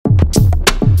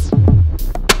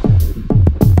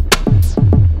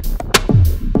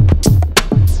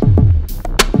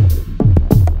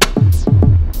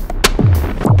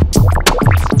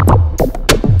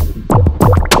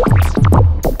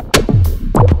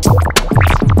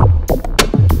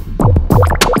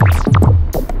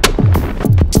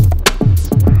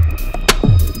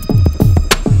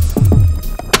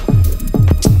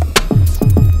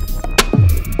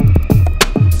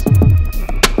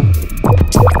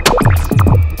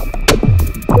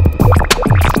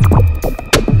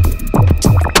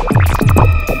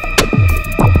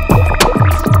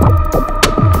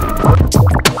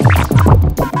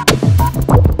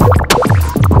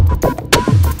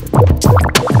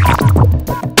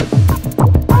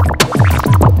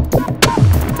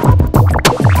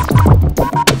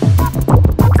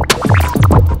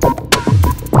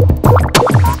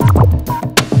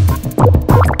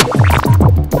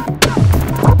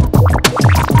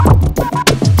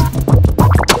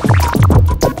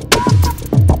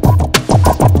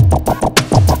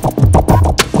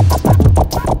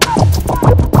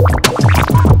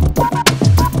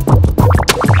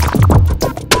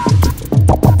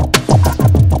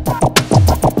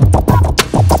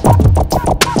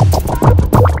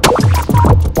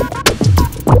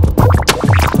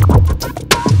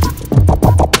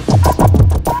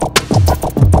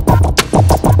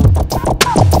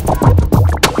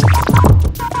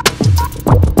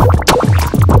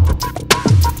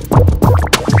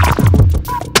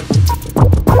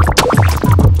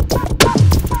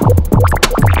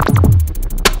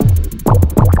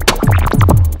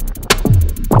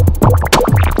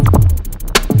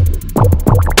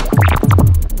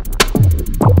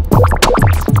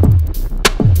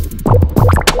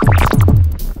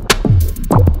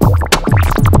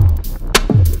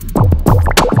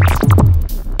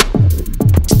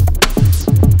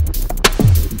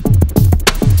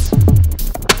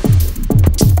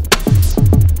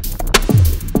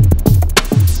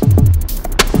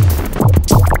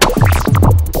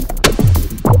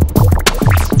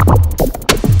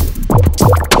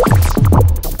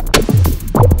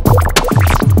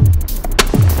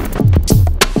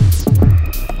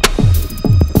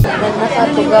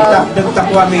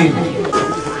Aku amin.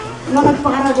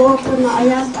 Managpakarago po na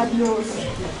ayat at Diyos.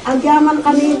 Agyaman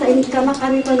kami, tainit ka na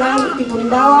kami palang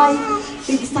itibundaway,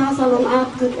 pigsa sa lungat,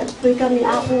 at tuy kami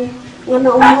ako, nga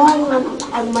naumong,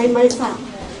 ang may maysa.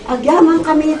 Agyaman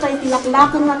kami, tayo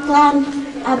tilaklaken na klan,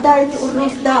 aday ti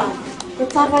urnos da.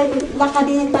 Katsakay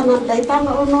lakadita na dayta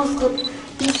nga urnos, kat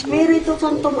Espiritu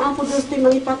Santo ako Diyos ti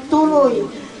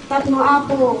magipatuloy, tatno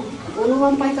ako,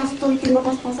 unuman pa'y kastoy ti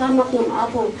mapaspasamak ng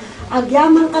ako.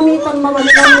 Agyaman kami tan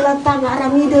mawalikan nila ta nga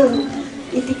aramidon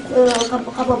iti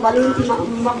kababalin ti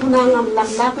makunang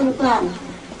laklaken klan.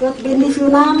 Ket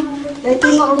bendisyonan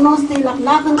daytoy nga urnos ti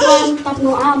laklaken klan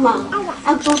tapno ama.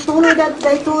 Agtutuloy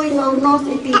daytoy nga urnos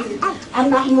iti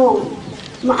anak mo.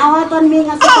 Maawatan mi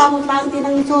nga sa pamutan ti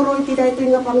nang isuro iti daytoy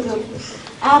nga panggap.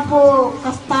 Apo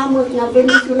kastamot nga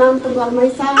bendisyonan tunggal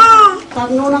maysa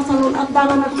tapno na salun at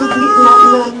dangan at tubli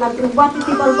na nagrubat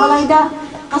iti balbalay da.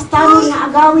 Kastamot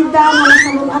nga agawid da, nga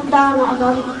nasalunat da, nga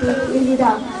agawid iti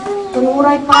da.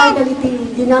 Tunuray pa,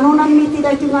 daliti, dinanunan miti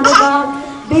da iti nga lugar,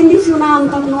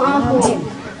 bendisyonan, tapno ako.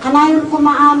 Kanayon ko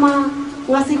maama,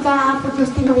 nga sika, apo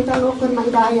Diyos ti makitalokan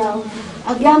magdayaw.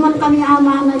 Agyaman kami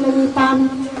ama na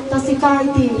langitan, ta sika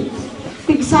iti,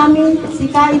 pigsami,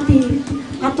 sika iti,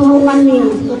 katulungan ni,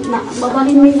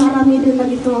 babalin mi harami din na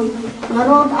dito.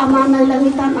 Narod, ama na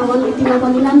langitan, awan iti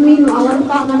mabalinan mi, no awan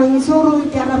ka, nga nang isuro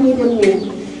iti harami din mi.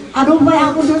 Aron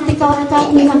ba ako Diyos ti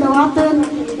kawarat mi nadawatan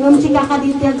ngam si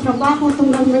kakaditi ang trabaho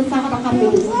tunggal men sa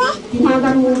kami.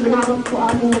 Tinagan mo ginarot ko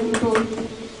amin na dito.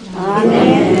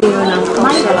 Amen.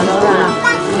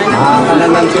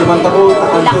 Kananan silmantaro,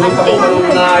 ang tulong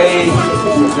ko na ay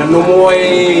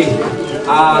nanumuay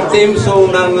team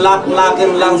song ng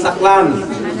Laklaken lang saklan.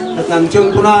 At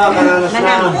nandiyon ko na kananas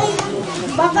na.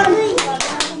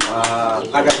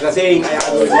 Kagagasing ay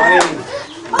agoy.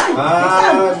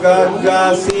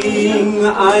 Agagasing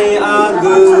ay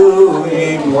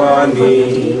agoy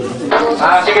wani.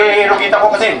 Sige, kita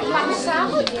ko kasi.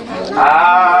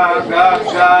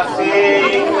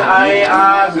 Agagasing ay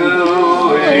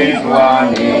agoy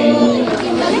wani.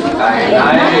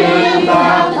 Kailan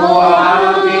ako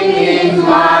aming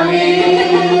mami.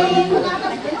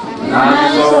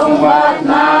 Nasumbat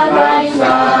na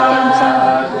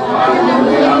kansad.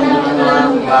 Ano'y ang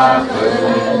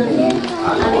laklaken.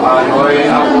 Ano'y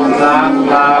ang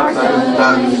laklaken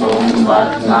ng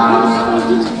sumbat na.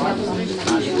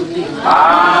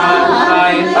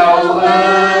 Ay taon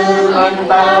ang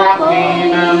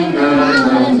tawagin ng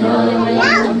ganun.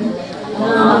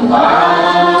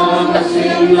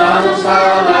 Napansin lang sa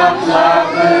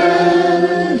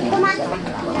laklaken.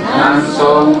 Ang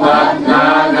sumbat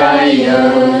na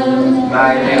gayon.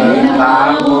 Ngayon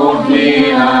takot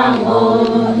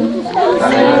binangon.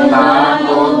 Ngayon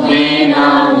takot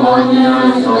binangon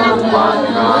yung sumbat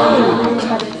na.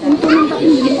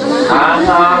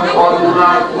 Anak on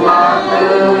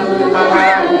laklaken,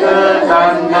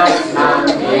 nagagdanas ng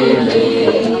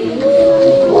ilim.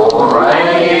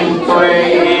 Orain ko'y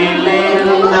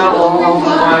ilim na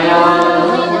umayan.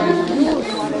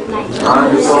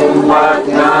 Ang sumbat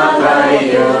na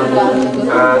gayon,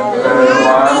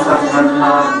 kagkawasan ng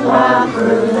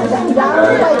laklaken.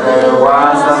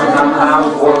 Kagkawasan ng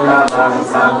hapon na lang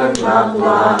sa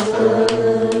laklaken.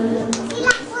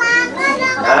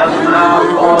 Ang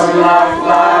hapon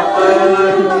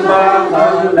laklaken,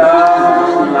 bakal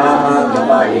daw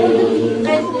nagbahin.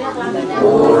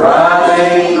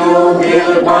 Uray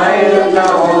nugilbay na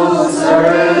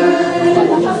usarin.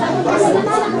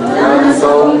 Ang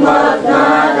sumbat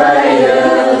na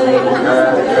gayon,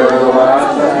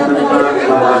 kagkawasan ng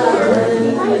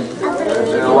laklaken.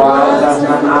 Kagkawasan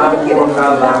ng hapon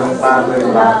na lang sa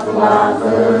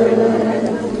laklaken.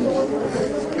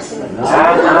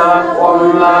 Anak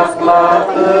on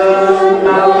laklaken,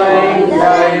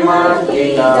 nalengkay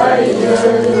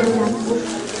magkikayan.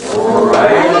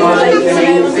 Uray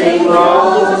magsingsing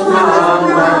los na ang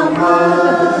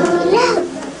mamay.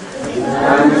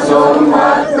 Ang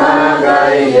sumbat na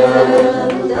gayon,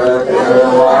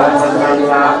 kagkawasan ng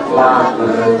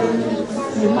laklaken.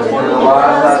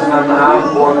 Kagkawasan ng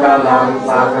hapon ka lang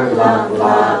sa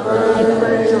laklaken.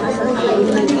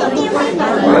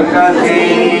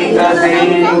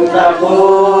 Magkasing-kasing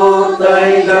takot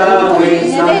ay gawin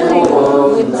sa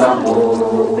buong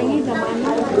takot.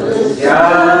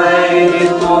 Siya'y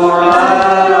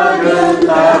itulagan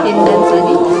takot.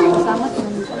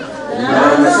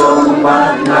 Nang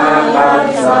sumbat na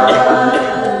kansa,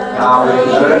 kawin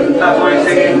ganda mo'y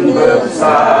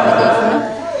singbebsa.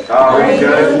 Kawin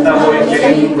ganda mo'y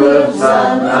singbebsa.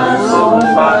 Nang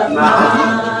sumbat na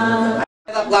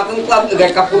Laklaken Club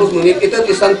agay kapulos menit itu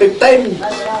isang 15.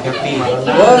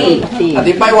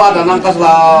 Adi pay wada nang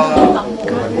kasla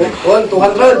 200.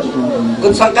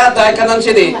 Kun sangka dai kanan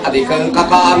sini adi kang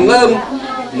kakaangem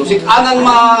musik anan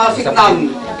masiknan.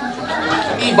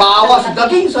 Ibawas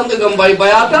daging sampai gambay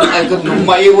bayatan ay kun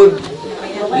maiwud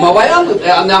mabayan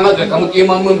anya nga kamu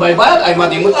iman mun baybayat ay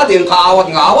madimut adi yang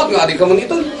kaawat nga adi kamu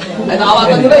itu ay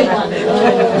naawatan nila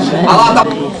awatan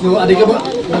no adi kamu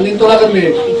nanintulagan mi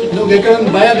no gekan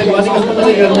bayad ay masih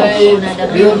kasi karnay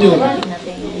reunion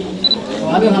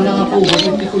ano nang ako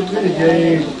bakit ikot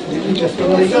jay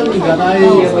customer kan ganay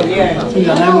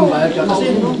mo bayad ka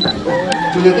kasi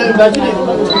tulitan budget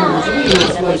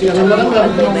masih ano lang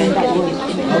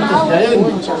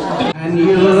and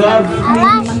you love me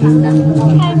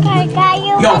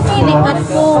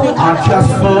are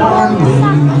just for me.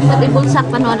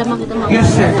 You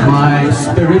set my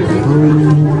spirit free.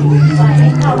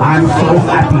 I'm so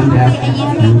happy that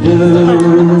you do.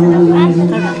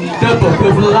 The book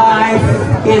of life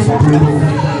is brief,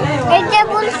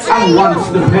 and once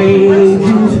the page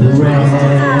is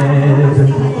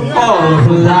read, all of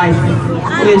life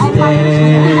is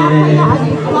dead.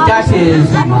 That is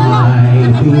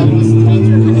my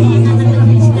belief.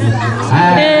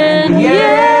 And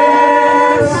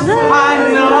yes, I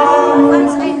know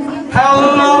how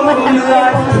long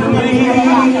life can be.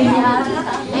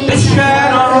 The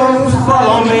shadows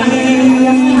follow me,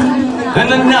 and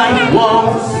the night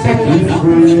won't set me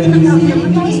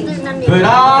free. But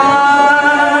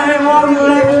I won't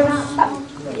let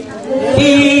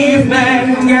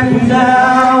evening get me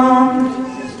down.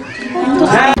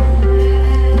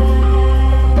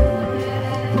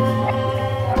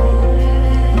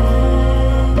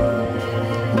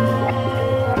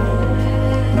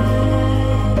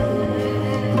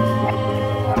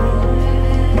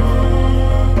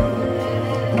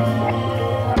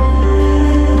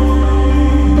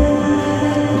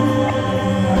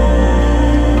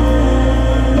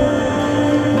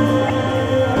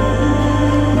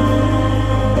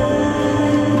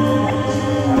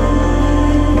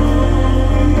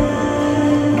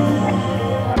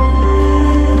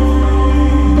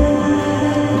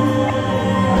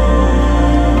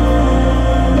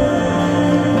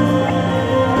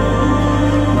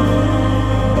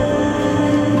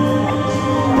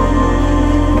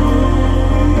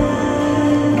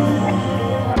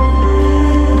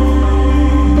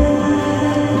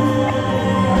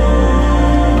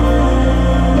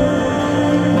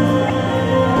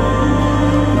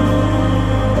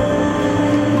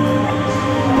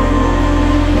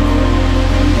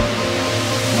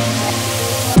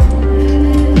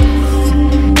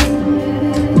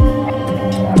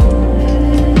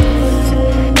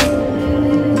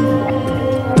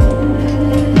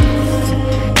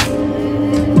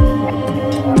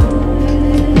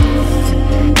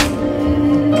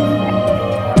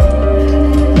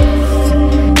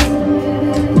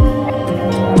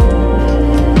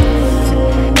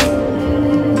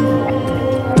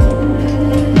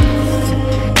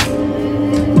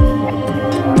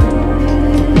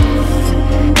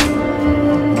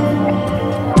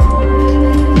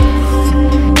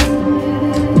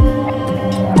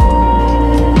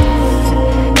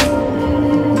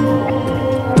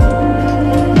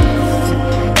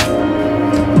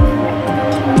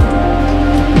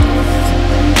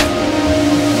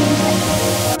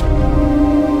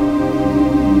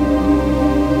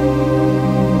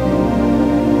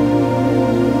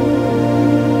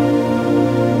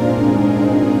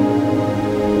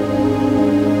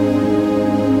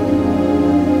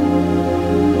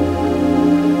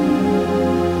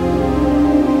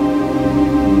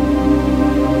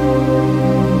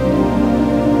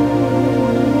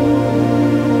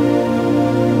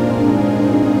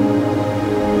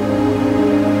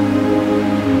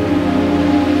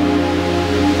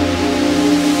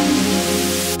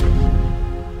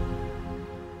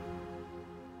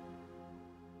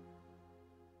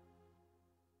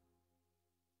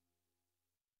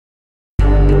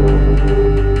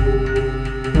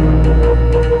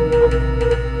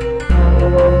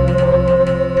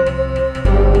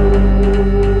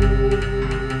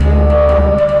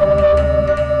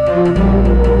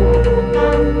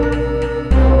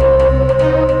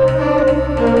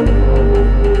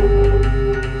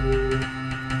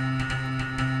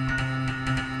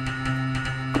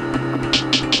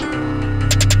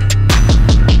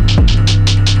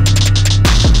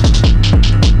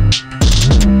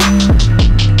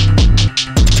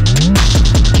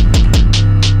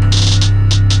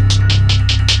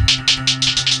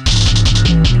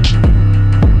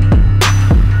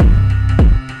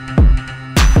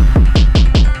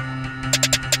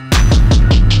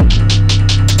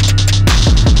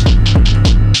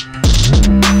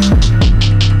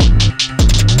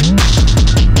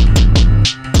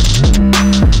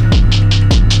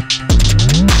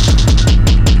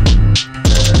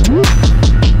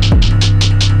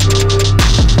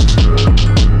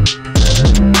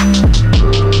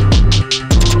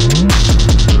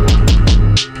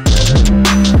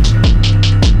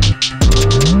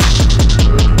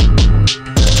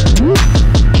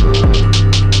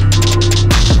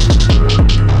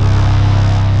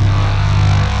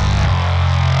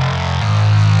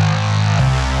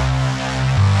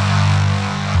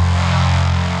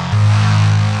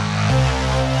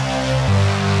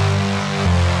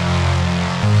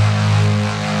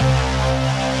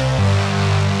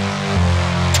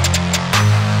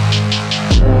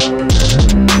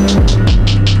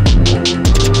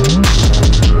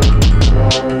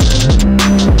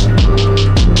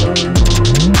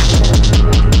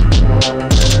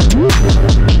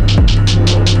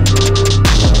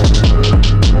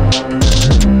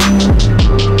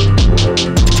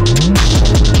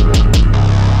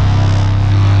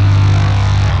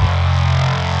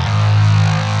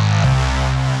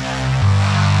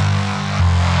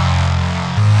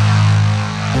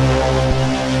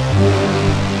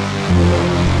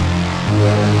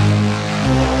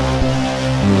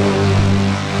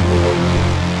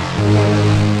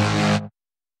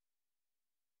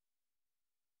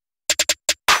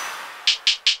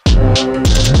 Lord.